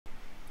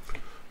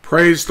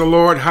Praise the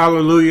Lord.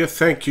 Hallelujah.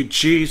 Thank you,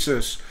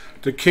 Jesus,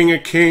 the King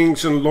of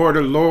Kings and Lord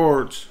of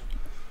Lords,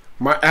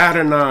 my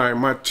Adonai,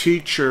 my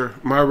teacher,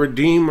 my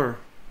Redeemer,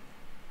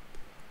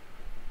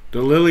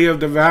 the lily of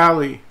the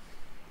valley,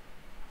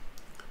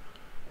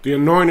 the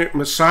anointed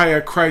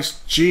Messiah,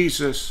 Christ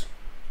Jesus,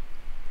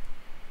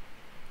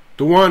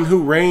 the one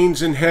who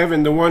reigns in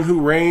heaven, the one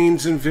who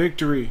reigns in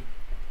victory,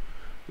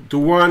 the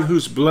one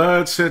whose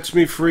blood sets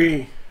me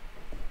free,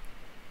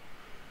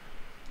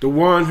 the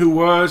one who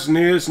was and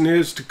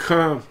is to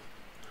come,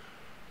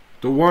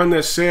 the one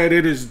that said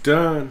it is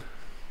done.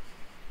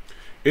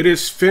 It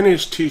is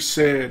finished, he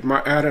said,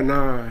 my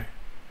Adonai.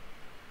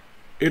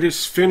 It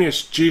is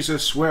finished,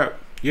 Jesus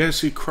wept.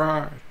 Yes, he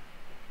cried.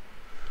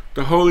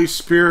 The Holy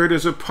Spirit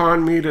is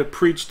upon me to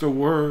preach the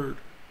word.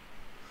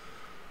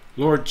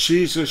 Lord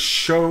Jesus,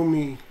 show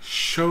me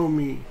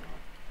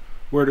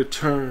where to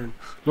turn.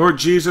 Lord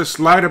Jesus,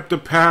 light up the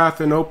path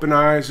and open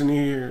eyes and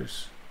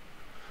ears.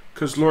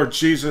 Because, Lord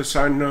Jesus,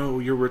 I know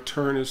your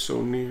return is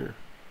so near.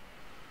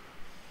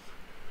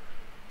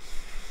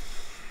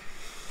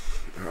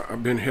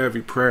 I've been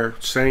heavy prayer.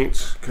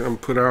 Saints, come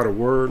put out a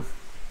word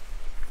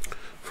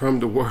from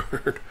the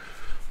word.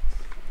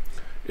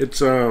 It's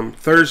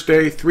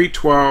Thursday,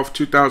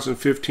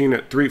 3/12/2015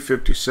 at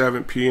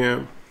 3:57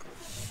 p.m.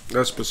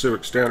 That's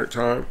Pacific Standard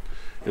Time.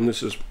 And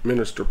this is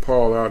Minister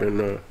Paul out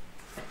in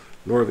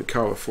Northern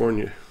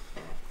California.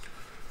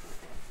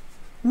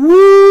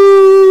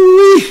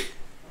 Woo!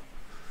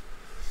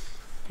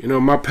 You know,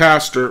 my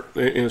pastor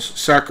in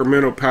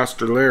Sacramento,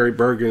 Pastor Larry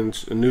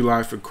Bergen's A New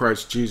Life in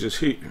Christ Jesus,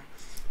 he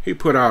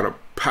put out a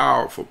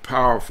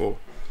powerful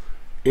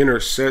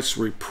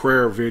intercessory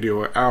prayer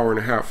video, an hour and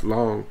a half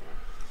long.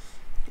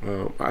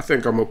 I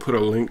think I'm gonna put a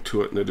link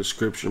to it in the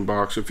description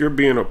box. If you're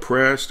being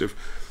oppressed,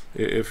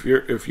 if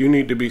you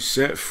need to be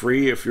set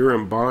free, if you're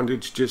in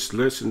bondage, just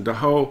listen. The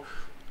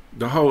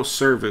whole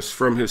service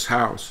from his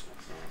house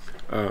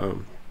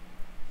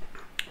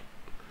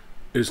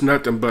is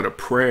nothing but a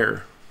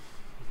prayer.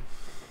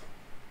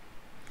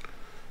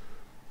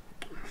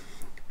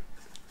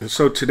 And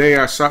so today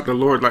I sought the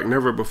Lord like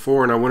never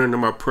before, and I went into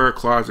my prayer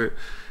closet,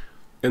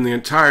 and the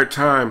entire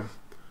time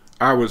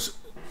I was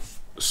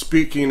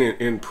speaking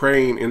and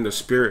praying in the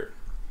Spirit.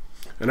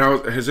 And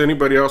has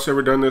anybody else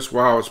ever done this?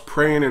 While I was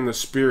praying in the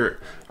Spirit,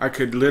 I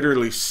could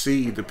literally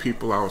see the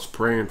people I was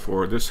praying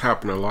for. This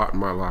happened a lot in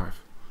my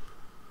life.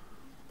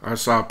 I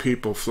saw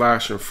people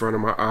flash in front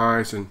of my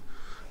eyes and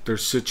their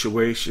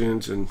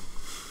situations, and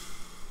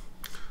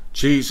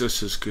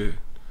Jesus is good.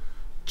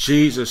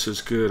 Jesus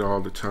is good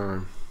all the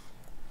time.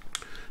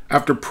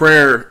 After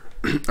prayer,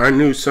 I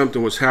knew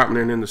something was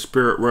happening in the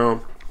spirit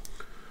realm.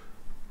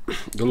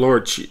 The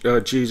Lord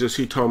Jesus,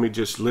 he told me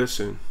just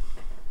listen.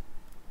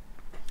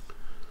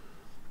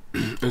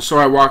 And so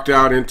I walked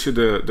out into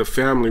the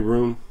family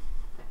room,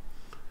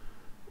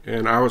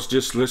 and I was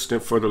just listening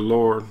for the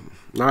Lord,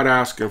 not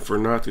asking for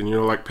nothing. You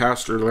know, like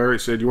Pastor Larry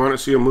said, you want to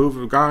see a move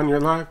of God in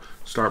your life?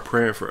 Start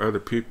praying for other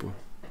people.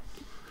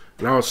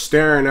 And I was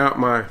staring out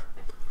my,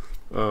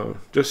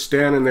 just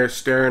standing there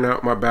staring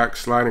out my back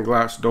sliding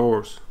glass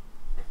doors,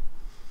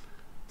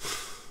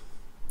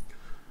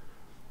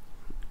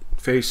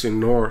 facing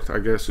north, I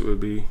guess it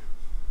would be.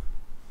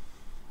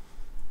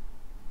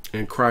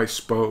 And Christ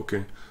spoke.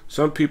 And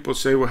some people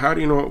say, well, how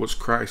do you know it was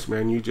Christ,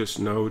 man? You just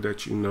know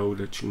that you know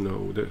that you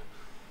know that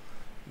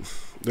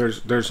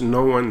there's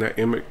no one that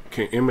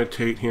can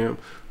imitate him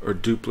or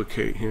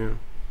duplicate him.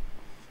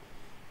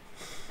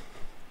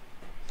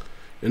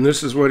 And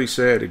this is what he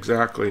said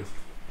exactly.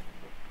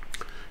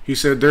 He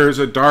said, there is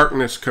a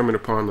darkness coming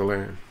upon the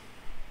land.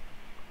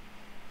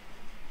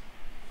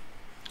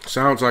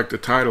 Sounds like the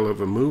title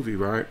of a movie,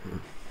 right?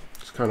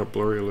 It's kind of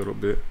blurry a little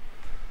bit.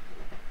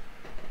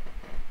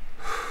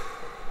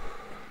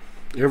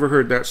 You ever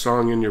heard that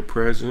song, In Your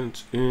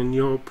Presence? In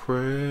your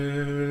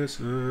presence,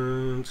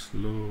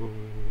 Lord.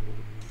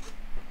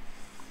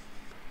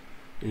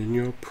 In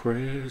your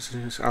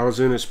presence. I was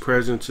in his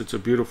presence. It's a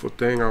beautiful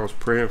thing. I was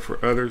praying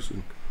for others.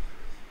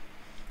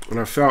 And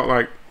I felt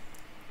like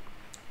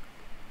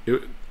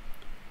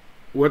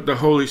what the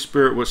Holy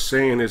Spirit was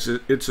saying is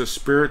it's a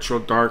spiritual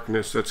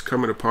darkness that's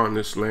coming upon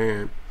this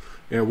land,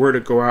 and we're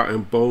to go out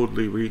and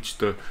boldly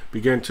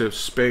begin to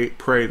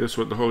pray. This is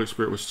what the Holy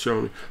Spirit was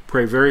showing me.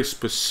 Pray very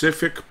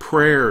specific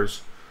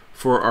prayers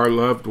for our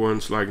loved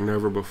ones like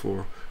never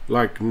before,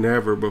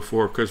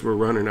 because we're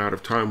running out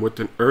of time. With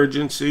an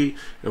urgency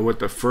and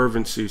with a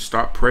fervency,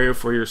 stop praying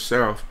for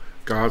yourself.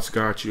 God's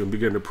got you, and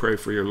begin to pray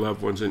for your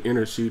loved ones and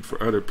intercede for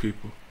other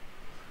people.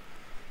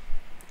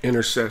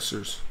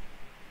 Intercessors.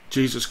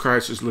 Jesus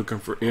Christ is looking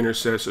for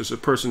intercessors, a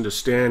person to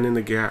stand in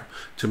the gap,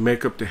 to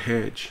make up the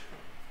hedge.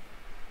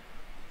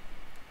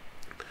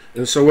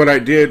 And so what I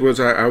did was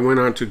I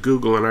went on to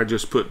Google and I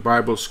just put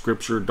Bible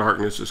scripture,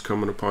 darkness is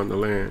coming upon the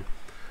land.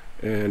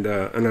 And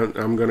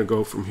I'm going to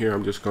go from here.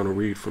 I'm just going to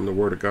read from the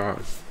Word of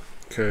God.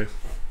 Okay.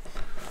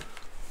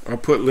 I'll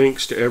put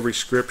links to every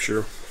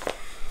scripture.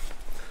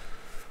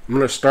 I'm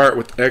going to start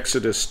with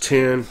Exodus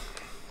 10.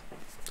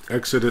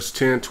 Exodus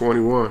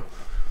 10:21.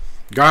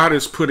 God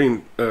is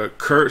putting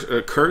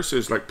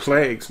curses like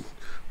plagues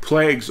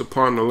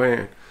upon the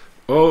land,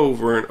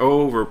 over and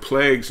over,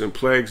 plagues and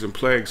plagues and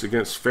plagues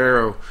against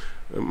Pharaoh.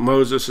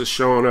 Moses is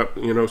showing up,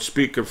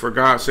 speaking for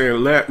God,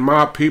 saying, let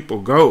my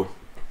people go.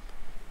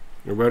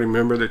 Everybody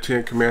remember the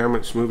 10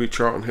 Commandments movie,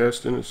 Charlton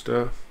Heston and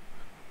stuff?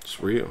 It's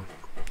real.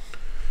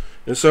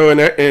 And so in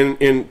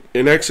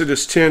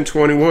Exodus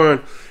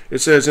 10:21, it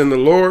says, and the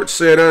Lord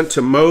said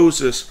unto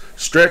Moses,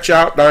 stretch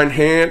out thine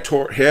hand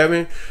toward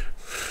heaven.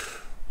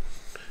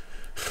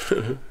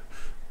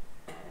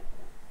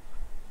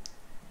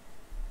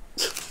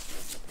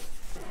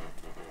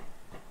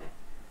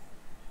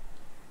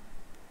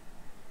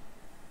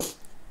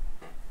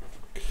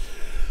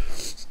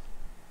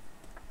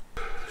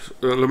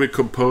 Let me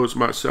compose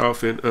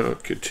myself and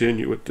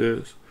continue with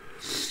this.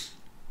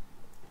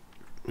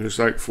 There's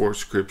like 4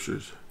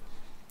 scriptures.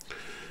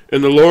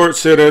 And the Lord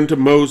said unto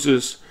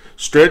Moses,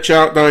 stretch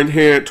out thine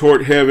hand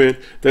toward heaven,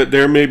 that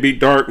there may be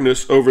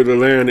darkness over the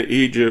land of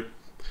Egypt,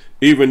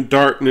 even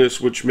darkness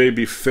which may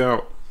be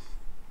felt.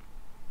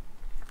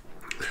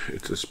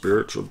 It's a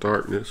spiritual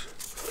darkness.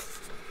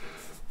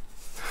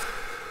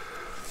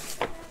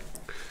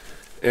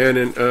 And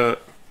in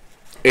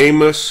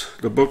Amos,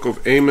 the book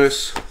of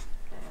Amos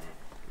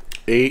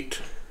 8,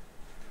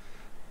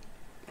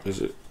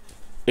 is it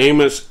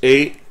Amos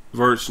 8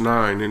 verse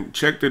 9, and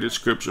check the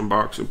description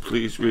box and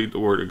please read the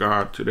word of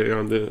God today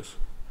on this.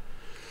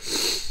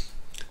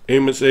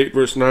 Amos 8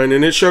 verse 9,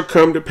 and it shall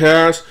come to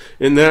pass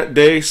in that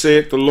day,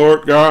 saith the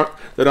Lord God,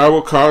 that I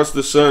will cause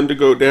the sun to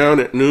go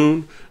down at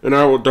noon, and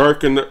I will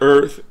darken the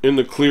earth in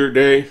the clear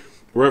day.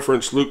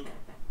 Reference Luke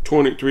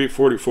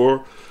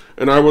 23:44.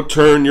 And I will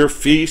turn your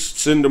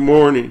feasts into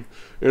mourning,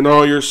 and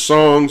all your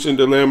songs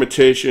into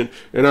lamentation,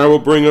 and I will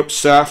bring up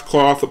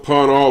sackcloth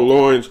upon all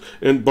loins,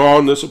 and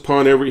baldness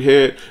upon every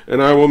head,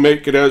 and I will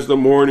make it as the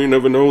mourning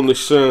of an only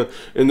son,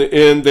 and the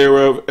end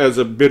thereof as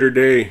a bitter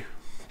day.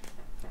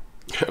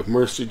 Have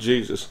mercy,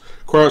 Jesus.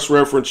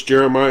 Cross-reference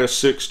Jeremiah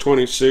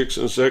 6:26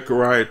 and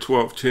Zechariah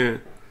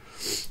 12:10.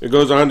 It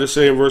goes on to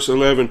say in verse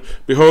 11,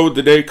 behold,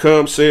 the day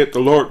comes, saith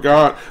the Lord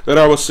God, that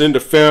I will send a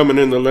famine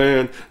in the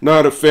land,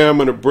 not a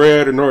famine of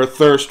bread, nor a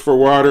thirst for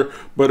water,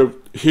 but of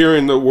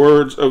hearing the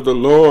words of the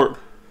Lord.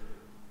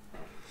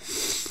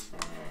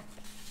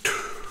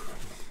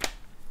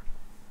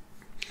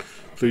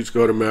 Please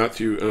go to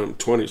Matthew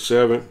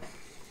 27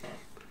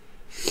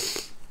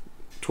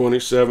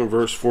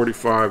 verse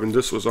 45, and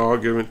this was all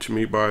given to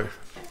me by,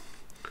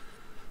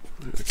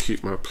 I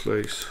keep my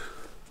place,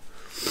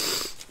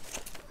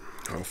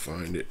 I'll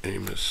find it,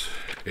 Amos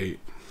 8,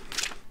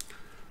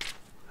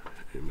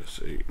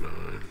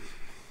 9.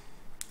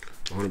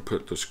 I want to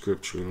put the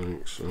scripture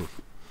link, so.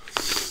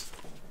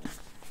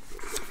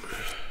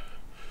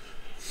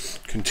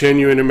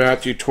 Continuing in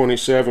Matthew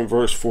 27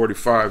 verse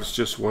 45, it's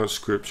just one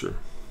scripture.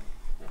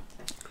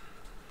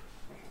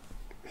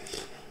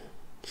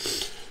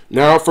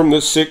 Now from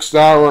the 6th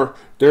hour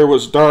there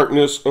was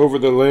darkness over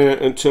the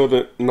land until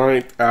the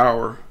 9th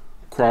hour.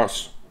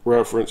 Cross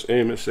reference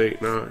Amos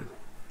 8:9.